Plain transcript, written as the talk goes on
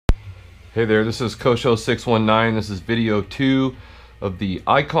Hey there, this is Kosho619. This is video 2 of the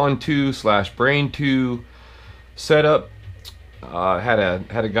Ikon2 / Brain2 setup. Had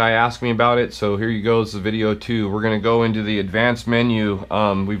a guy ask me about it, so here you go. This is video 2. We're going to go into the advanced menu.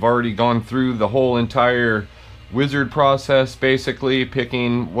 We've already gone through the whole entire wizard process, basically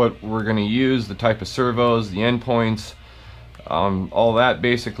picking what we're going to use, the type of servos, the endpoints, all that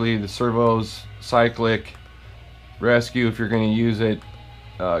basically, the servos, cyclic, rescue if you're going to use it,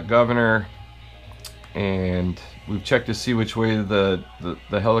 governor, and we've checked to see which way the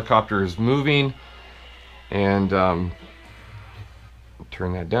helicopter is moving, and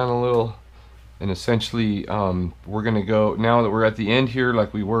turn that down a little, and essentially we're going to go, now that we're at the end here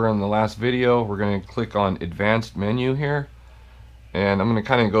like we were in the last video, we're going to click on advanced menu here, and I'm going to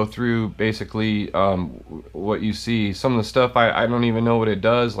kind of go through basically what you see. Some of the stuff I don't even know what it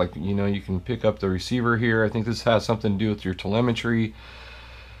does, like, you know, you can pick up the receiver here. I think this has something to do with your telemetry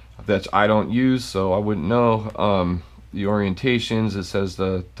that I don't use, so I wouldn't know. The orientations, it says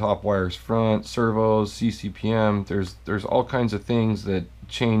the top wires front, servos, CCPM, there's all kinds of things that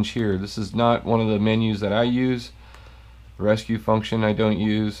change here. This is not one of the menus that I use. Rescue function I don't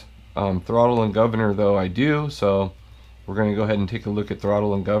use. Throttle and governor though I do, so we're going to go ahead and take a look at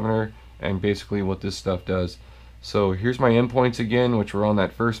throttle and governor and basically what this stuff does. So here's my endpoints again, which were on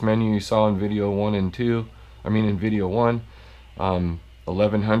that first menu you saw in video 1 and 2. I mean in video 1.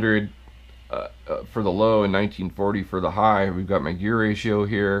 1100 for the low and 1940 for the high. We've got my gear ratio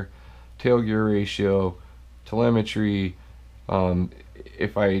here, tail gear ratio, telemetry.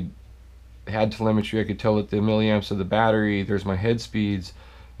 If I had telemetry, I could tell it the milliamps of the battery. There's my head speeds.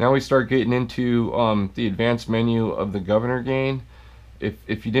 Now we start getting into the advanced menu of the governor gain.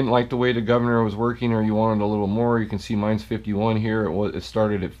 If you didn't like the way the governor was working, or you wanted a little more, you can see mine's 51 here. It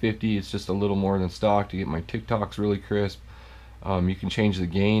started at 50. It's just a little more than stock to get my TikToks really crisp. You can change the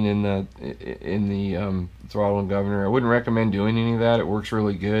gain in the throttle and governor. I wouldn't recommend doing any of that. It works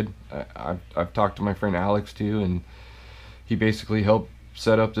really good. I've talked to my friend Alex too, and he basically helped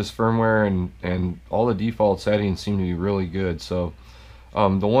set up this firmware, and all the default settings seem to be really good. So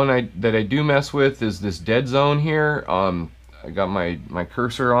the one that I do mess with is this dead zone here. I got my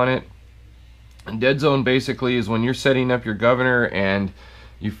cursor on it. And dead zone basically is when you're setting up your governor and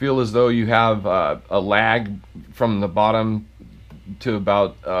you feel as though you have a lag from the bottom to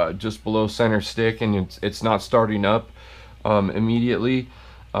about just below center stick, and it's not starting up immediately.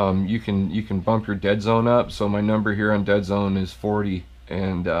 You can bump your dead zone up. So my number here on dead zone is 40,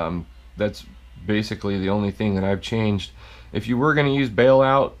 and that's basically the only thing that I've changed. If you were going to use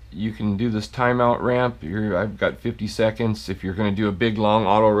bailout, you can do this timeout ramp. I've got 50 seconds. If you're going to do a big long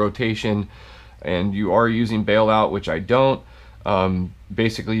auto rotation and you are using bailout, which I don't,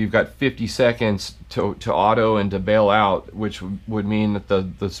 basically you've got 50 seconds to auto and to bail out, which would mean that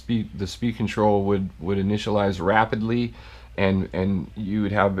the speed control would initialize rapidly, and you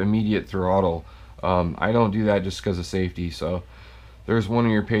would have immediate throttle. I don't do that just because of safety. So there's one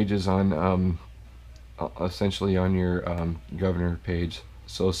of your pages on essentially on your governor page.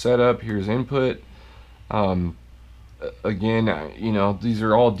 So setup, here's input. Again, you know, these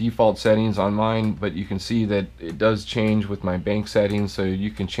are all default settings on mine, but you can see that it does change with my bank settings, so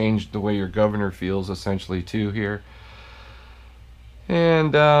you can change the way your governor feels essentially too here.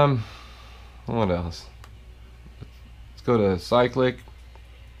 And what else? Let's go to cyclic.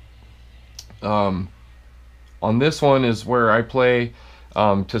 On this one is where I play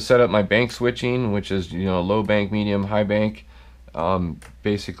to set up my bank switching, which is, you know, low bank, medium, high bank.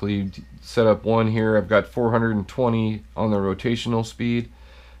 Basically set up one here. I've got 420 on the rotational speed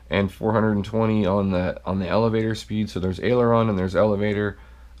and 420 on the elevator speed. So there's aileron and there's elevator.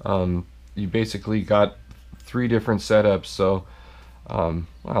 You basically got 3 different setups. So wow,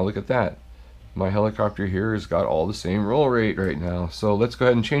 look at that. My helicopter here has got all the same roll rate right now. So let's go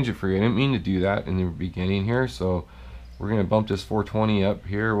ahead and change it for you. I didn't mean to do that in the beginning here. So we're going to bump this 420 up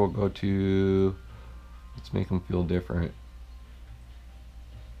here. We'll go to, let's make them feel different.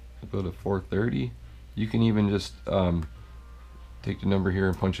 We'll go to 430. You can even just take the number here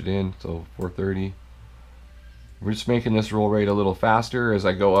and punch it in. So 430. We're just making this roll rate a little faster as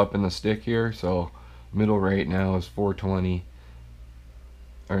I go up in the stick here. So middle rate now is 420.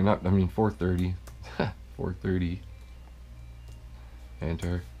 Or not, I mean 430. 430.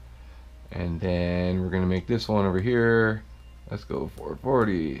 Enter. And then we're going to make this one over here. Let's go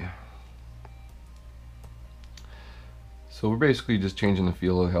 440. So we're basically just changing the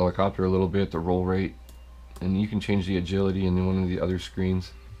feel of the helicopter a little bit, the roll rate, and you can change the agility in one of the other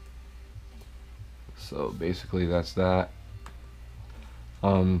screens. So basically that's that.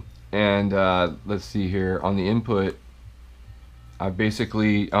 And let's see here on the input, I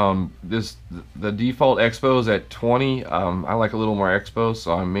basically the default expo is at 20. I like a little more expo,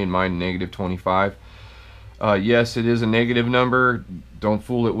 so I made mine negative 25. Yes, it is a negative number. Don't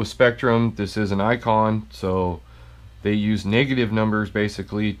fool it with Spectrum. This is an Ikon, so they use negative numbers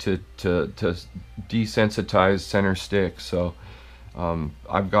basically to desensitize center stick. So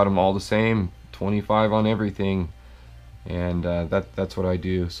I've got them all the same, 25 on everything, and that's what I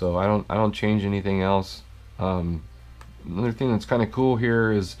do. So I don't change anything else. Another thing that's kind of cool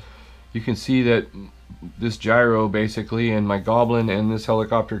here is you can see that this gyro basically and my Goblin and this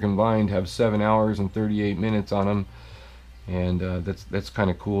helicopter combined have 7 hours and 38 minutes on them, and that's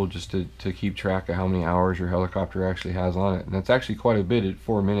kind of cool just to keep track of how many hours your helicopter actually has on it. And that's actually quite a bit at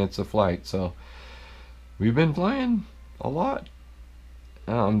 4 minutes of flight, so we've been flying a lot.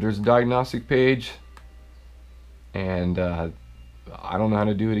 There's a diagnostic page, and I don't know how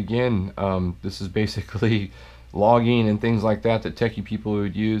to do it again. This is basically logging and things like that techie people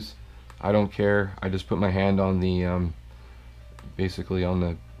would use. I don't care. I just put my hand on the basically on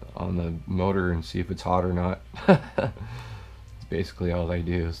the motor and see if it's hot or not. It's basically all I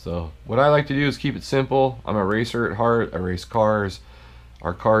do. So what I like to do is keep it simple. I'm a racer at heart. I race cars.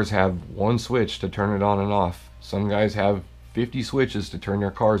 Our cars have one switch to turn it on and off. Some guys have 50 switches to turn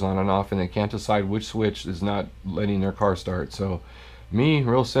their cars on and off, and they can't decide which switch is not letting their car start. So me,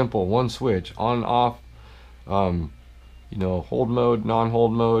 real simple, one switch, on, off. You know, hold mode,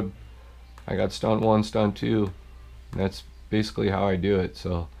 non-hold mode. I got stunt 1, stunt 2. That's basically how I do it.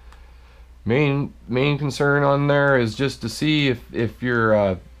 So main concern on there is just to see if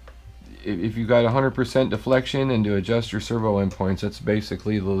you're if you got 100% deflection, and to adjust your servo endpoints. That's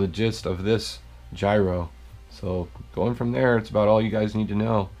basically the gist of this gyro. So going from there, it's about all you guys need to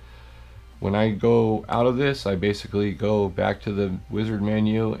know. When I go out of this, I basically go back to the wizard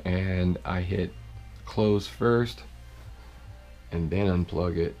menu and I hit close first and then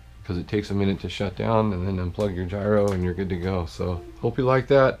unplug it, because it takes a minute to shut down, and then unplug your gyro and you're good to go. So hope you like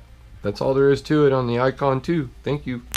that. That's all there is to it on the Ikon2. Thank you.